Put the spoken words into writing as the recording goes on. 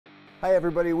Hi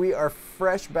everybody, we are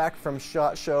fresh back from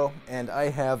SHOT Show and I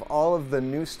have all of the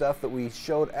new stuff that we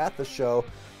showed at the show.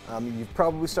 You've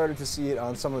probably started to see it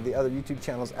on some of the other YouTube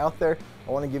channels out there.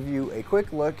 I want to give you a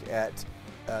quick look at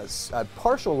a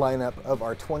partial lineup of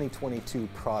our 2022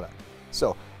 product.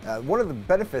 So one of the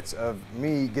benefits of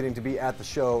me getting to be at the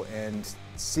show and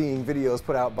seeing videos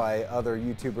put out by other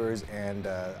YouTubers and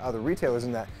other retailers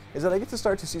and that is that I get to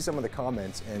start to see some of the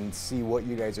comments and see what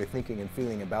you guys are thinking and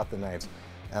feeling about the knives.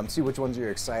 See which ones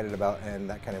you're excited about and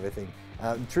that kind of a thing.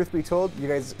 Truth be told, you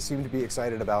guys seem to be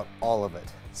excited about all of it.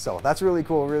 So that's really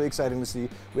cool, really exciting to see.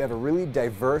 We have a really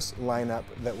diverse lineup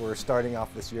that we're starting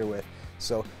off this year with.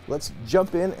 So let's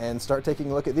jump in and start taking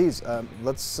a look at these.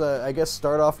 Let's, I guess,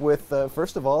 start off with,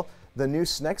 first of all, the new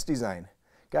Snex design.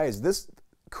 Guys, this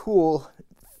cool,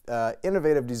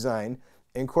 innovative design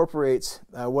incorporates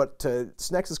what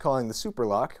Snex is calling the Super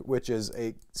Lock, which is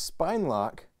a spine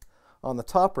lock on the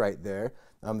top right there.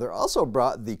 They're also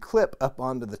brought the clip up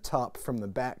onto the top from the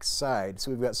back side.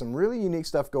 So we've got some really unique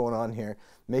stuff going on here,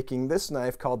 making this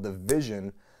knife called the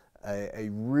Vision a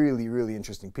really, really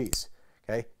interesting piece.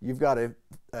 Okay, you've got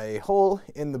a hole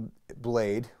in the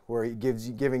blade where it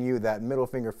giving you that middle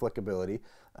finger flickability,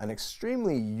 an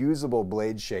extremely usable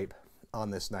blade shape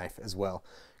on this knife as well.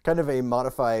 Kind of a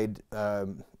modified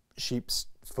sheep's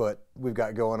foot we've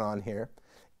got going on here.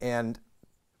 And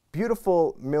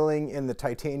beautiful milling in the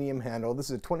titanium handle. This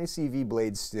is a 20 CV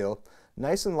blade steel,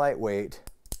 nice and lightweight,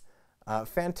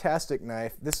 fantastic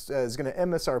knife. This is going to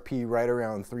MSRP right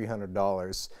around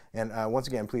 $300. And once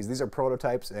again, please, these are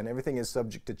prototypes and everything is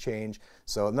subject to change,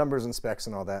 so numbers and specs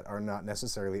and all that are not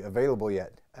necessarily available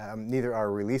yet. Neither are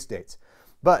release dates.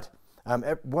 But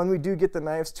when we do get the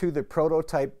knives to the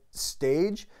prototype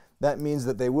stage, that means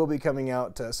that they will be coming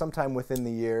out sometime within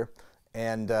the year,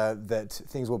 and that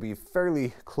things will be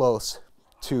fairly close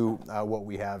to what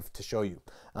we have to show you.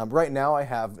 Right now I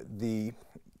have the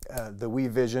WE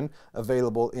Vision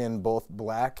available in both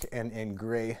black and in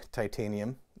gray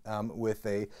titanium with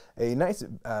a nice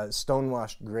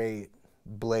stonewashed gray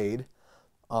blade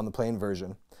on the plain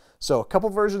version. So a couple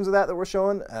versions of that we're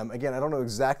showing. Again, I don't know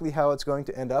exactly how it's going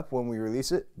to end up when we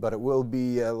release it, but it will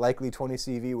be likely 20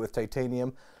 CV with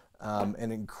titanium.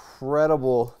 An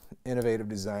incredible innovative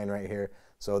design right here.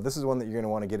 So this is one that you're going to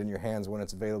want to get in your hands when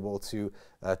it's available to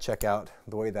check out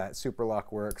the way that Super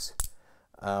Lock works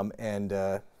and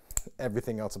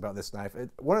everything else about this knife.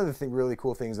 One of the really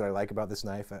cool things that I like about this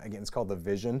knife, again, it's called the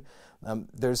Vision.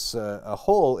 There's a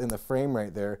hole in the frame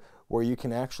right there where you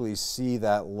can actually see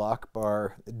that lock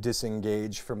bar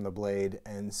disengage from the blade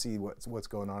and see what's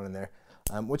going on in there.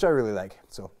 Which I really like.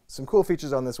 So some cool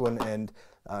features on this one, and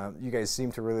you guys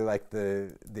seem to really like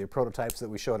the prototypes that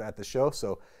we showed at the show,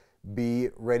 so be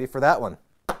ready for that one.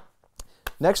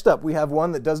 Next up, we have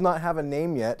one that does not have a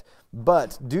name yet,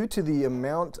 but due to the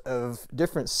amount of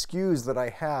different SKUs that I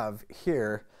have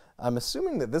here, I'm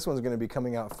assuming that this one's going to be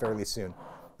coming out fairly soon.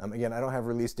 Again, I don't have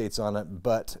release dates on it,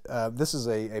 but this is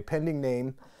a pending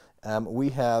name. We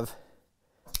have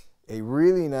a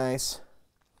really nice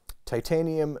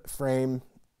titanium frame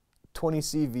 20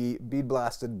 CV bead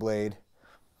blasted blade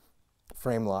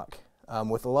frame lock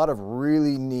with a lot of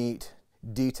really neat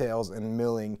details and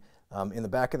milling in the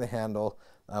back of the handle,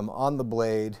 on the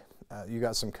blade. You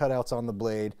got some cutouts on the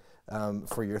blade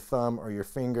for your thumb or your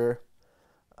finger.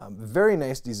 Very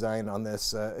nice design on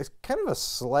this. It's kind of a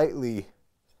slightly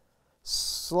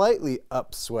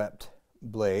upswept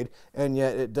blade, and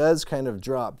yet it does kind of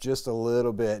drop just a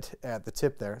little bit at the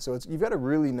tip there. So you've got a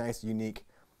really nice, unique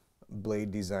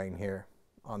blade design here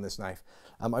on this knife.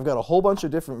 I've got a whole bunch of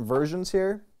different versions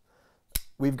here.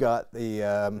 We've got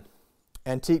the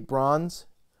antique bronze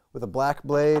with a black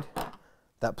blade,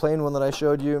 that plain one that I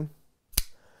showed you.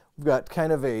 We've got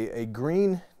kind of a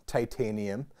green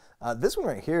titanium. This one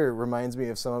right here reminds me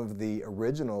of some of the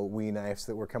original WE knives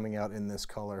that were coming out in this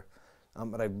color.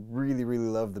 But I really, really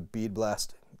love the bead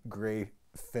blast gray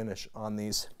finish on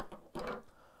these. I've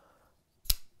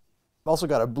also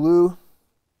got a blue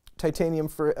titanium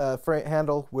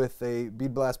handle with a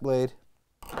bead blast blade,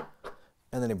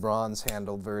 and then a bronze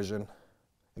handled version,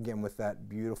 again with that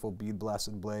beautiful bead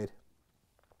blasted blade.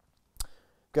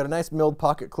 Got a nice milled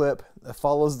pocket clip that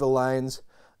follows the lines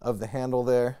of the handle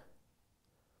there.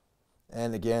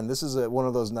 And again, this is one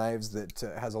of those knives that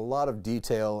has a lot of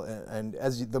detail, and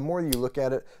the more you look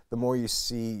at it, the more you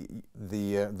see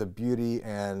the beauty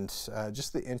and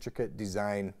just the intricate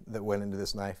design that went into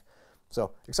this knife.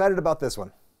 So excited about this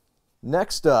one.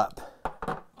 Next up,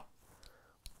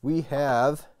 we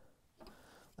have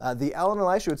the Allen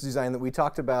Elishewitz design that we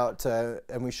talked about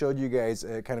and we showed you guys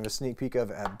kind of a sneak peek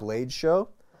of at Blade Show.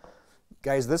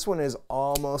 Guys, this one is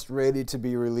almost ready to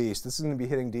be released. This is going to be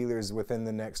hitting dealers within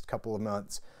the next couple of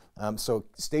months. So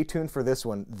stay tuned for this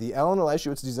one. The Alan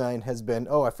Eliashewicz design has been,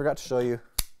 oh, I forgot to show you,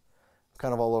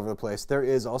 kind of all over the place. There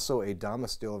is also a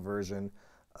Damastil version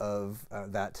of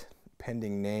that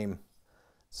pending name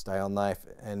style knife,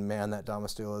 and man, that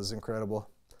Damastil is incredible.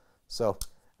 So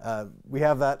we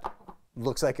have that.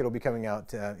 Looks like it'll be coming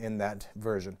out in that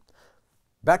version.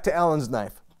 Back to Alan's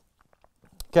knife.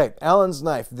 Okay, Alan's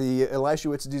knife, the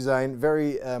Eliashewicz design,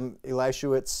 very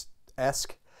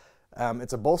Eliashewicz-esque.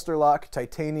 It's a bolster lock,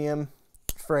 titanium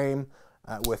frame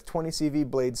with 20 CV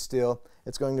blade steel.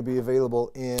 It's going to be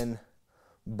available in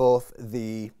both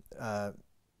the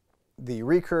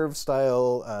recurve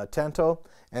style Tanto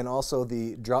and also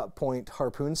the drop point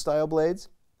harpoon style blades.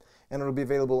 And it'll be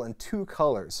available in 2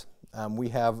 colors. We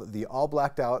have the all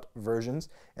blacked out versions,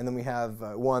 and then we have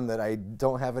one that I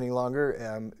don't have any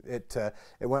longer. It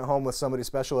went home with somebody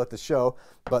special at the show,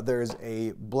 but there's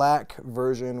a black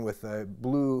version with a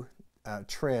blue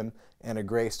trim and a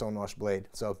gray stonewash blade.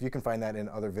 So you can find that in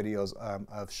other videos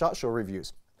of SHOT Show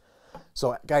reviews.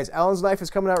 So guys, Alan's knife is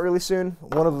coming out really soon.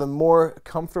 One of the more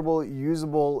comfortable,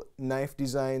 usable knife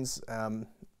designs.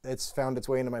 It's found its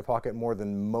way into my pocket more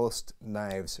than most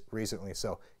knives recently,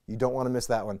 so you don't want to miss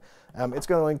that one. It's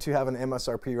going to have an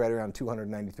MSRP right around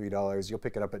 $293. You'll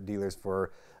pick it up at dealers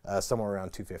for somewhere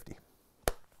around $250.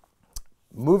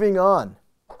 Moving on.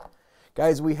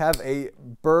 Guys, we have a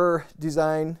burr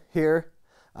design here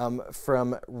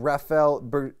from Rafael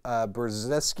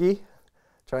Brzezinski.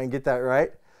 Try and get that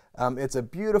right. It's a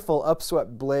beautiful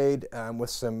upswept blade with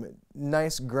some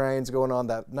nice grinds going on,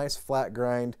 that nice flat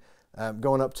grind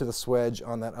going up to the swedge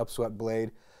on that upswept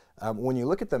blade. When you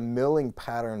look at the milling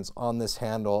patterns on this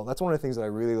handle, that's one of the things that I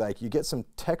really like. You get some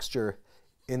texture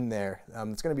in there.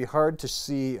 It's going to be hard to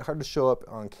see, hard to show up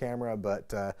on camera,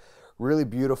 but really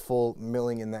beautiful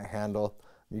milling in that handle.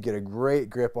 You get a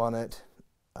great grip on it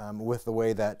with the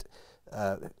way that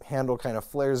handle kind of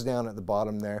flares down at the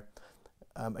bottom there.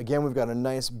 Again, we've got a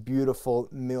nice, beautiful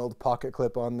milled pocket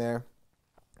clip on there.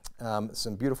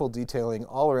 Some beautiful detailing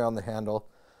all around the handle.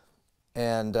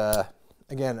 And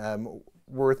again,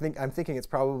 I'm thinking it's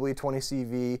probably 20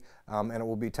 CV, and it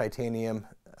will be titanium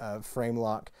frame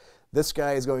lock. This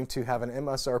guy is going to have an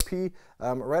MSRP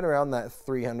right around that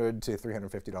 $300 to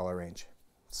 $350 range.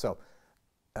 So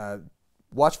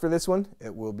watch for this one.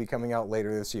 It will be coming out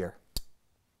later this year.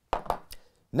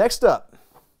 Next up,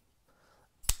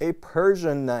 a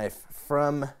Persian knife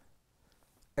from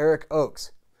Eric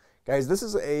Oakes. Guys, this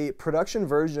is a production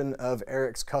version of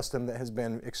Eric's Custom that has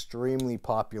been extremely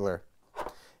popular.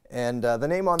 And the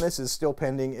name on this is still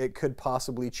pending. It could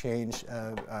possibly change.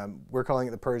 We're calling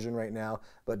it the Persian right now,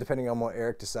 but depending on what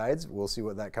Eric decides, we'll see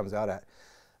what that comes out at.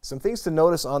 Some things to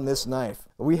notice on this knife.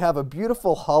 We have a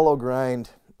beautiful hollow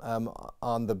grind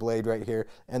on the blade right here,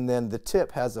 and then the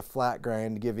tip has a flat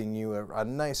grind giving you a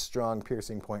nice strong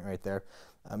piercing point right there.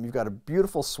 You've got a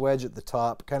beautiful swedge at the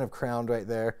top, kind of crowned right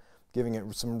there, giving it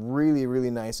some really, really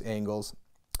nice angles.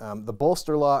 The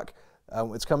bolster lock,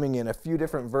 it's coming in a few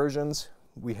different versions.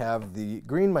 We have the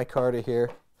green micarta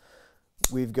here.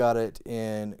 We've got it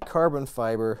in carbon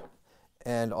fiber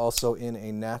and also in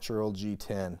a natural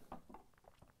G10.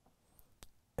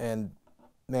 And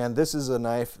man, this is a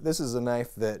knife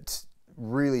that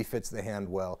really fits the hand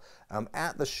well.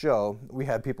 At the show, we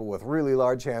had people with really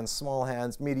large hands, small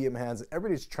hands, medium hands.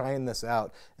 Everybody's trying this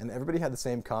out, and everybody had the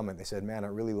same comment. They said, man,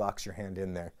 it really locks your hand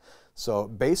in there. So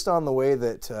based on the way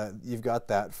that you've got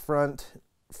that front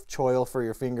choil for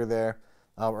your finger there,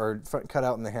 or front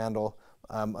cutout in the handle,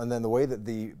 and then the way that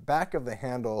the back of the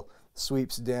handle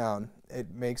sweeps down,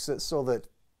 it makes it so that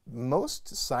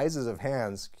most sizes of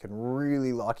hands can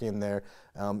really lock in there.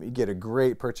 You get a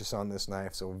great purchase on this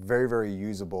knife, so very, very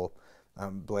usable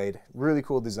blade. Really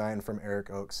cool design from Eric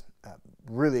Oakes.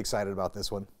 Really excited about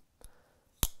this one.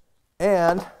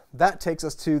 And that takes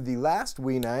us to the last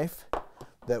WE knife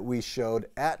that we showed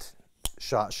at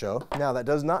SHOT Show. Now, that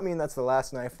does not mean that's the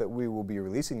last knife that we will be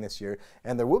releasing this year,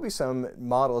 and there will be some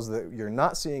models that you're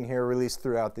not seeing here released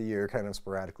throughout the year, kind of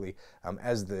sporadically,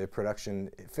 as the production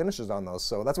finishes on those.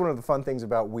 So that's one of the fun things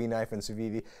about WE knife and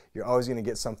Civivi. You're always going to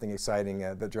get something exciting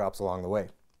that drops along the way.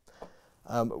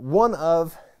 One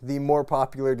of the more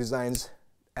popular designs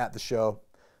at the show,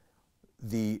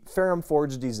 the Ferrum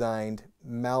Forge designed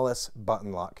Malice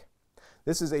button lock.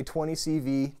 This is a 20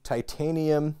 CV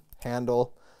titanium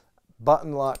handle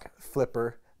button lock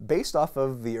flipper based off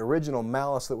of the original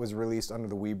Malice that was released under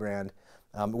the WE brand,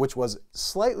 which was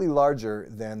slightly larger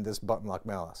than this button lock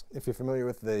Malice. If you're familiar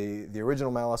with the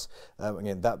original Malice,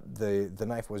 again, the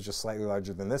knife was just slightly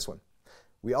larger than this one.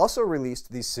 We also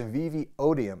released the Civivi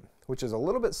Odium. which is a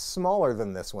little bit smaller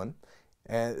than this one,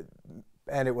 and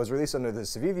it was released under the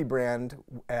Civivi brand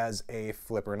as a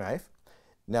flipper knife.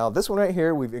 Now this one right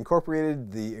here, we've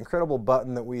incorporated the incredible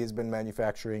button that we has been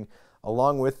manufacturing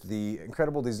along with the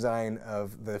incredible design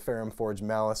of the Ferrum Forge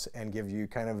Malice and give you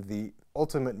kind of the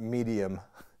ultimate medium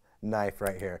knife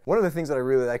right here. One of the things that I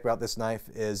really like about this knife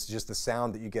is just the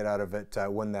sound that you get out of it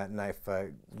when that knife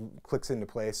clicks into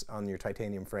place on your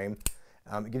titanium frame.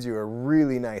 It gives you a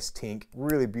really nice tink,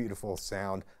 really beautiful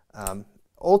sound.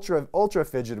 Ultra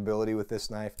fidgetability with this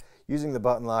knife. Using the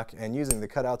button lock and using the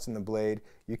cutouts in the blade,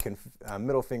 you can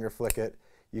middle finger flick it.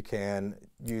 You can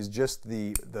use just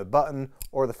the button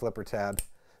or the flipper tab.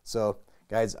 So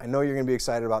guys, I know you're going to be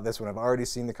excited about this one. I've already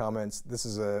seen the comments. This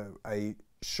is a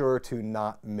sure to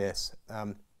not miss.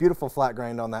 Beautiful flat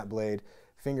grind on that blade,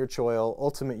 finger choil,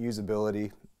 ultimate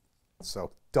usability.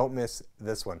 So don't miss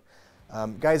this one.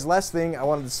 Guys, last thing I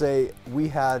wanted to say, we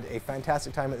had a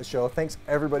fantastic time at the show. Thanks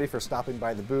everybody for stopping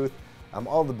by the booth.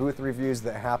 All the booth reviews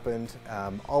that happened,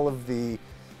 all of the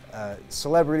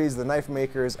celebrities, the knife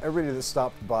makers, everybody that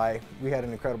stopped by, we had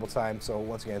an incredible time. So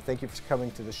once again, thank you for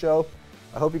coming to the show.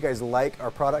 I hope you guys like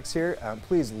our products here.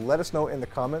 Please let us know in the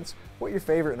comments what your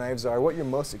favorite knives are, what you're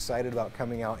most excited about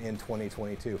coming out in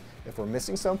 2022. If we're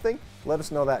missing something, let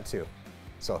us know that too.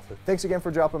 So thanks again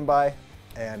for dropping by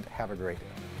and have a great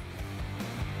day.